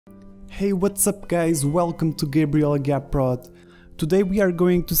Hey, what's up guys, welcome to Gabriel Prod. Today we are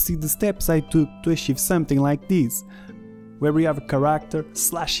going to see the steps I took to achieve something like this, where we have a character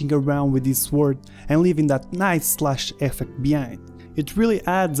slashing around with his sword and leaving that nice slash effect behind. It really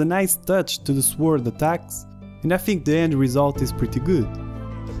adds a nice touch to the sword attacks, and I think the end result is pretty good.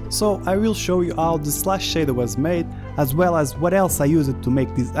 So I will show you how the slash shader was made, as well as what else I used to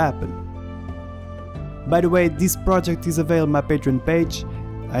make this happen. By the way, this project is available on my Patreon page.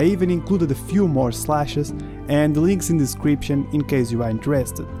 I even included a few more slashes and the links in the description in case you are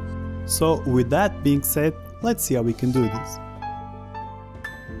interested. So with that being said, let's see how we can do this.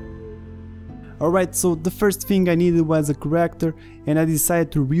 Alright, so the first thing I needed was a character, and I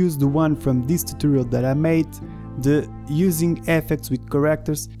decided to reuse the one from this tutorial that I made, the Using Effects with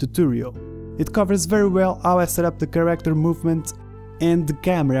Characters tutorial. It covers very well how I set up the character movement and the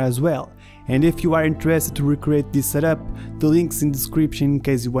camera as well. And if you are interested to recreate this setup, the link's in the description in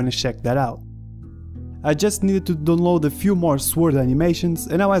case you want to check that out. I just needed to download a few more sword animations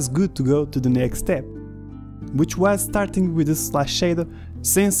and I was good to go to the next step, which was starting with the slash shader,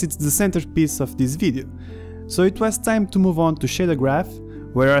 since it's the centerpiece of this video. So it was time to move on to shader graph,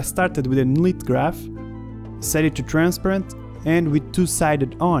 where I started with an elite graph, set it to transparent and with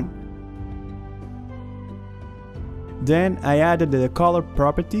two-sided on. Then I added the color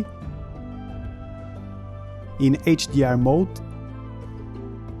property in HDR mode,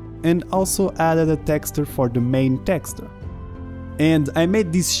 and also added a texture for the main texture. And I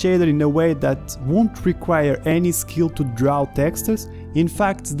made this shader in a way that won't require any skill to draw textures. In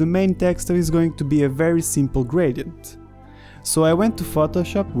fact, the main texture is going to be a very simple gradient. So I went to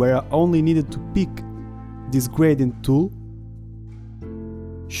Photoshop, where I only needed to pick this gradient tool,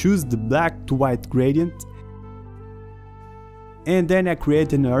 choose the black to white gradient, and then I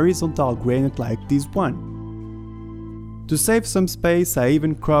created an horizontal gradient like this one. To save some space, I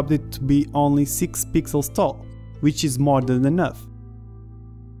even cropped it to be only 6 pixels tall, which is more than enough.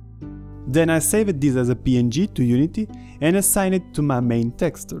 Then I saved this as a PNG to Unity and assigned it to my main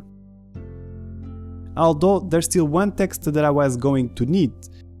texture. Although there's still one texture that I was going to need,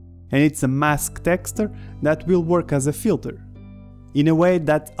 and it's a mask texture that will work as a filter, in a way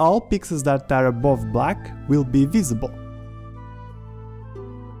that all pixels that are above black will be visible.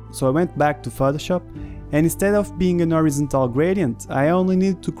 So I went back to Photoshop, and instead of being an horizontal gradient, I only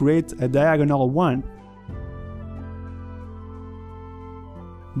need to create a diagonal one.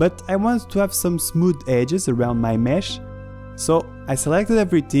 But I wanted to have some smooth edges around my mesh, so I selected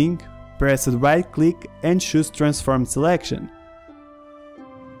everything, pressed right click and choose transform selection.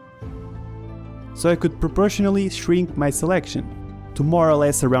 So I could proportionally shrink my selection to more or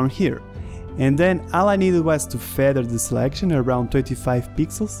less around here, and then all I needed was to feather the selection around 25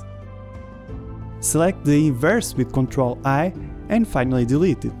 pixels. Select the inverse with Ctrl-I and finally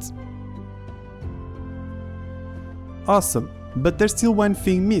delete it. Awesome, but there's still one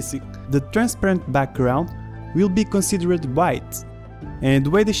thing missing. The transparent background will be considered white, and the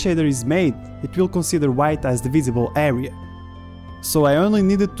way the shader is made, it will consider white as the visible area. So I only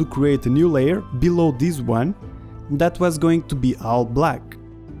needed to create a new layer below this one that was going to be all black.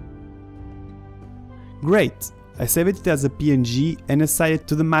 Great, I saved it as a PNG and assigned it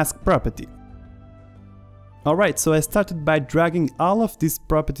to the mask property. Alright, so I started by dragging all of these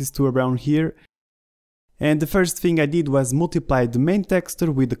properties to around here, and the first thing I did was multiply the main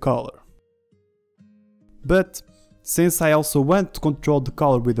texture with the color. But since I also want to control the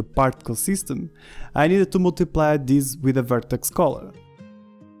color with the particle system, I needed to multiply this with a vertex color,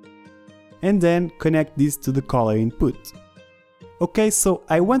 and then connect this to the color input. Okay, so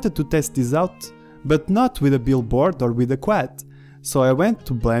I wanted to test this out, but not with a billboard or with a quad, so I went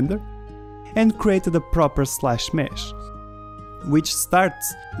to Blender and created a proper slash mesh, which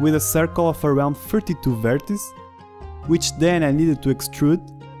starts with a circle of around 32 vertices, which then I needed to extrude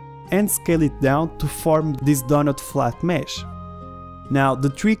and scale it down to form this donut flat mesh. Now the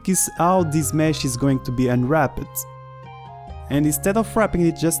trick is how this mesh is going to be unwrapped, and instead of wrapping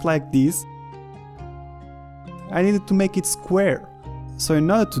it just like this, I needed to make it square. So in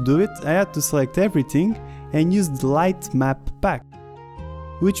order to do it, I had to select everything and use the light map pack,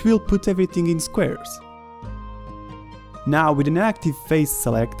 which will put everything in squares. Now with an active face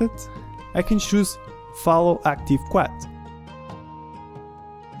selected, I can choose Follow Active Quad,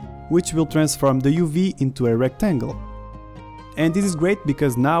 which will transform the UV into a rectangle. And this is great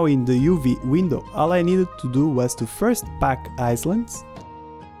because now in the UV window, all I needed to do was to first pack islands,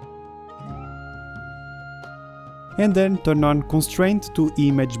 and then turn on Constraint to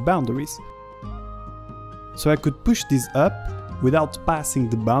Image Boundaries. So I could push this up without passing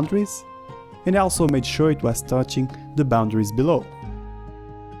the boundaries, and I also made sure it was touching the boundaries below.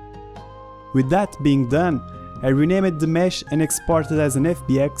 With that being done, I renamed the mesh and exported as an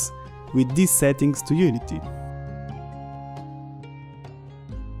FBX with these settings to Unity.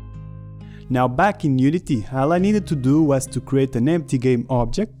 Now back in Unity, all I needed to do was to create an empty game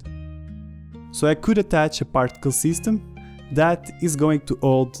object, so I could attach a particle system that is going to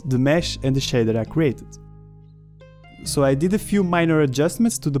hold the mesh and the shader I created. So I did a few minor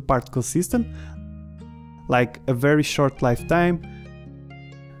adjustments to the particle system, like a very short lifetime,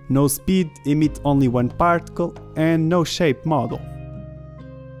 no speed, emit only one particle, and no shape model.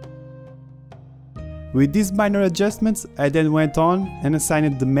 With these minor adjustments, I then went on and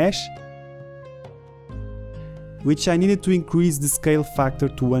assigned the mesh, which I needed to increase the scale factor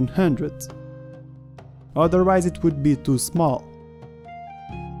to 100. Otherwise it would be too small.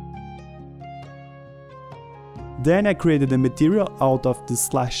 Then I created a material out of the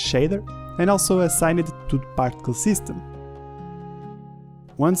slash shader and also assigned it to the particle system.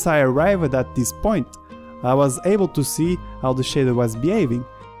 Once I arrived at this point, I was able to see how the shader was behaving,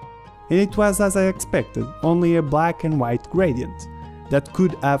 and it was as I expected, only a black and white gradient that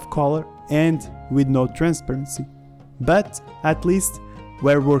could have color and with no transparency, but at least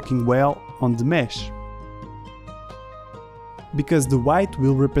we're working well on the mesh. Because the white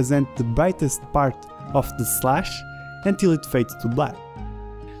will represent the brightest part of the slash until it fades to black.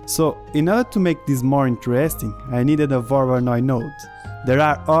 So in order to make this more interesting, I needed a Voronoi node. There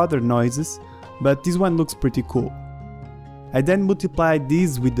are other noises, but this one looks pretty cool. I then multiplied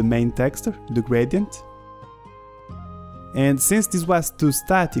these with the main texture, the gradient. And since this was too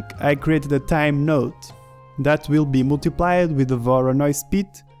static, I created a time node that will be multiplied with the Voronoi speed,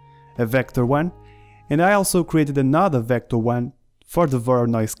 a vector one, and I also created another vector one for the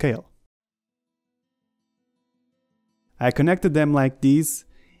Voronoi scale. I connected them like this,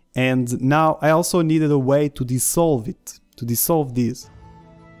 and now I also needed a way to dissolve it, to dissolve this.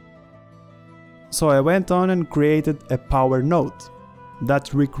 So I went on and created a power node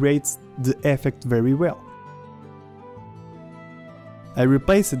that recreates the effect very well. I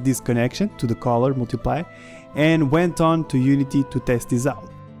replaced this connection to the color multiply and went on to Unity to test this out.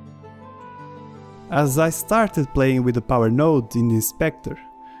 As I started playing with the power node in the inspector,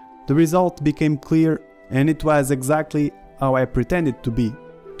 the result became clear, and it was exactly how I pretended to be,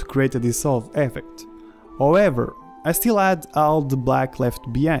 to create a dissolve effect. However, I still had all the black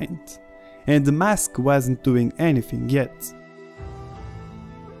left behind, and the mask wasn't doing anything yet.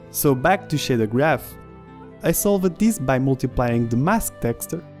 So back to shader graph, I solved this by multiplying the mask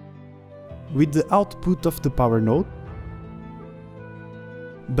texture with the output of the power node,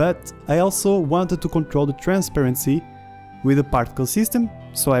 but I also wanted to control the transparency with the particle system,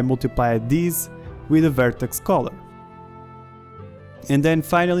 so I multiplied these with a vertex color. And then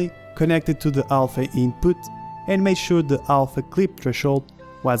finally connected to the alpha input and made sure the alpha clip threshold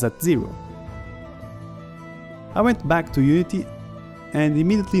was at 0. I went back to Unity and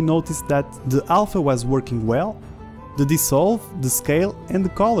immediately noticed that the alpha was working well, the dissolve, the scale and the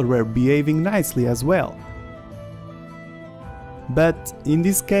color were behaving nicely as well. But in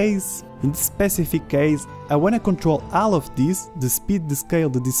this case, in this specific case, I want to control all of these, the speed, the scale,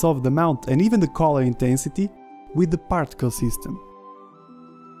 the dissolved amount and even the color intensity, with the particle system.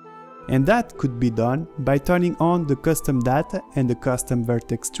 And that could be done by turning on the custom data and the custom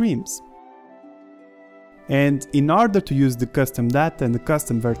vertex streams. And in order to use the custom data and the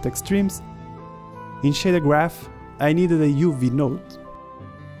custom vertex streams, in shader graph I needed a UV node,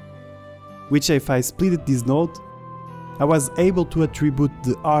 which if I split this node, I was able to attribute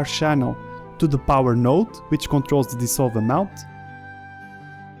the R channel to the power node, which controls the dissolve amount,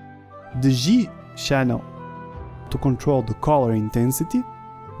 the G channel to control the color intensity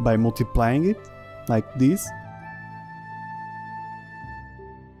by multiplying it like this,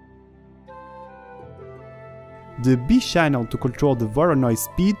 the B channel to control the Voronoi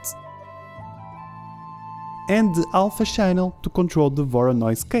speed, and the alpha channel to control the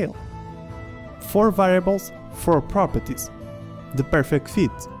Voronoi scale. 4 variables, 4 properties, the perfect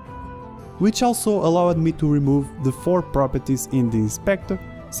fit, which also allowed me to remove the 4 properties in the inspector,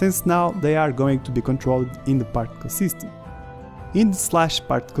 since now they are going to be controlled in the particle system. In the slash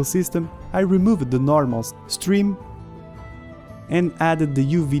particle system, I removed the normal stream and added the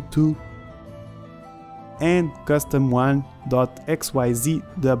UV2 and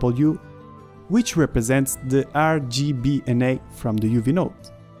custom1.xyzw, which represents the RGBNA from the UV node.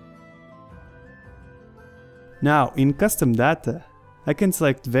 Now in custom data, I can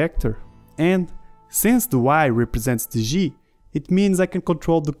select vector, and since the Y represents the G, it means I can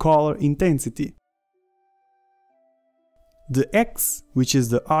control the color intensity. The X, which is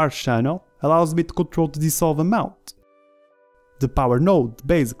the R channel, allows me to control the dissolve amount, the power node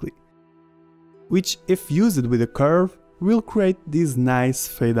basically. which if used with a curve will create this nice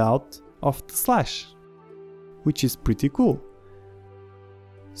fade out of the slash, which is pretty cool.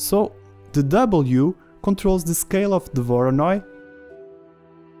 So the W controls the scale of the Voronoi,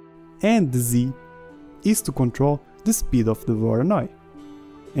 and the Z is to control the speed of the Voronoi.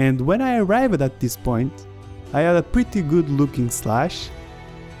 And when I arrived at this point, I had a pretty good looking slash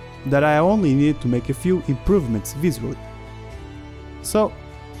that I only needed to make a few improvements visually. So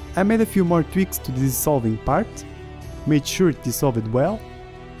I made a few more tweaks to the dissolving part, made sure it dissolved well.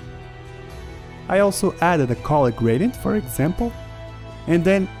 I also added a color gradient, for example, and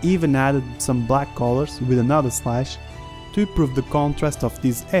then even added some black colors with another slash to improve the contrast of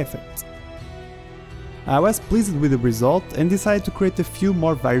this effect. I was pleased with the result and decided to create a few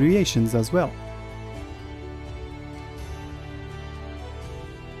more variations as well.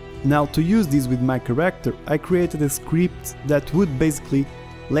 Now, to use this with my character, I created a script that would basically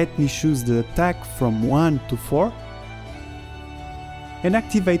let me choose the attack from 1 to 4 and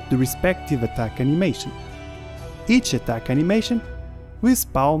activate the respective attack animation. Each attack animation will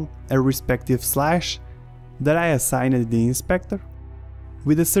spawn a respective slash that I assigned the inspector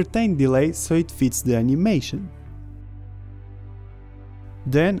with a certain delay so it fits the animation.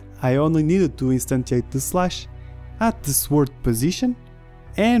 Then I only needed to instantiate the slash at the sword position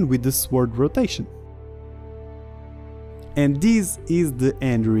and with the sword rotation. And this is the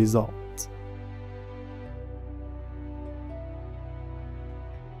end result.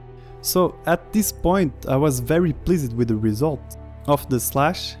 So at this point I was very pleased with the result of the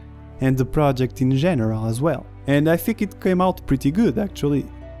slash and the project in general as well. And I think it came out pretty good actually.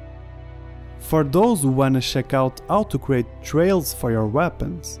 For those who wanna check out how to create trails for your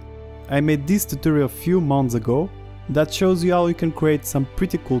weapons, I made this tutorial a few months ago that shows you how you can create some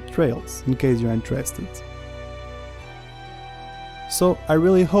pretty cool trails in case you're interested. So I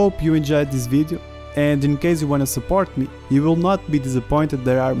really hope you enjoyed this video, and in case you wanna support me, you will not be disappointed.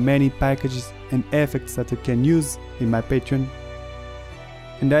 There are many packages and effects that you can use in my Patreon.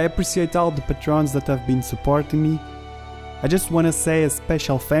 And I appreciate all the patrons that have been supporting me. I just wanna say a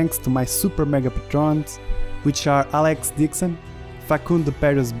special thanks to my super mega patrons, which are Alex Dixon, Facundo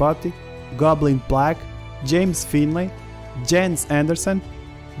Perez Botti, Goblin Plague, James Finlay, Jens Anderson,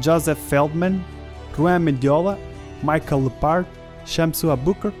 Joseph Feldman, Ruan Mendiola, Michael Lepard, Shamsu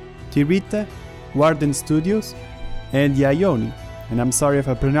Abukar, Tirita, Warden Studios, and Yayoni, and I'm sorry if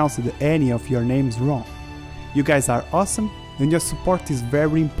I pronounced any of your names wrong. You guys are awesome, and your support is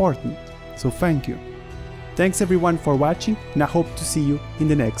very important, so thank you. Thanks everyone for watching, and I hope to see you in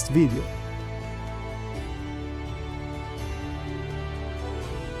the next video.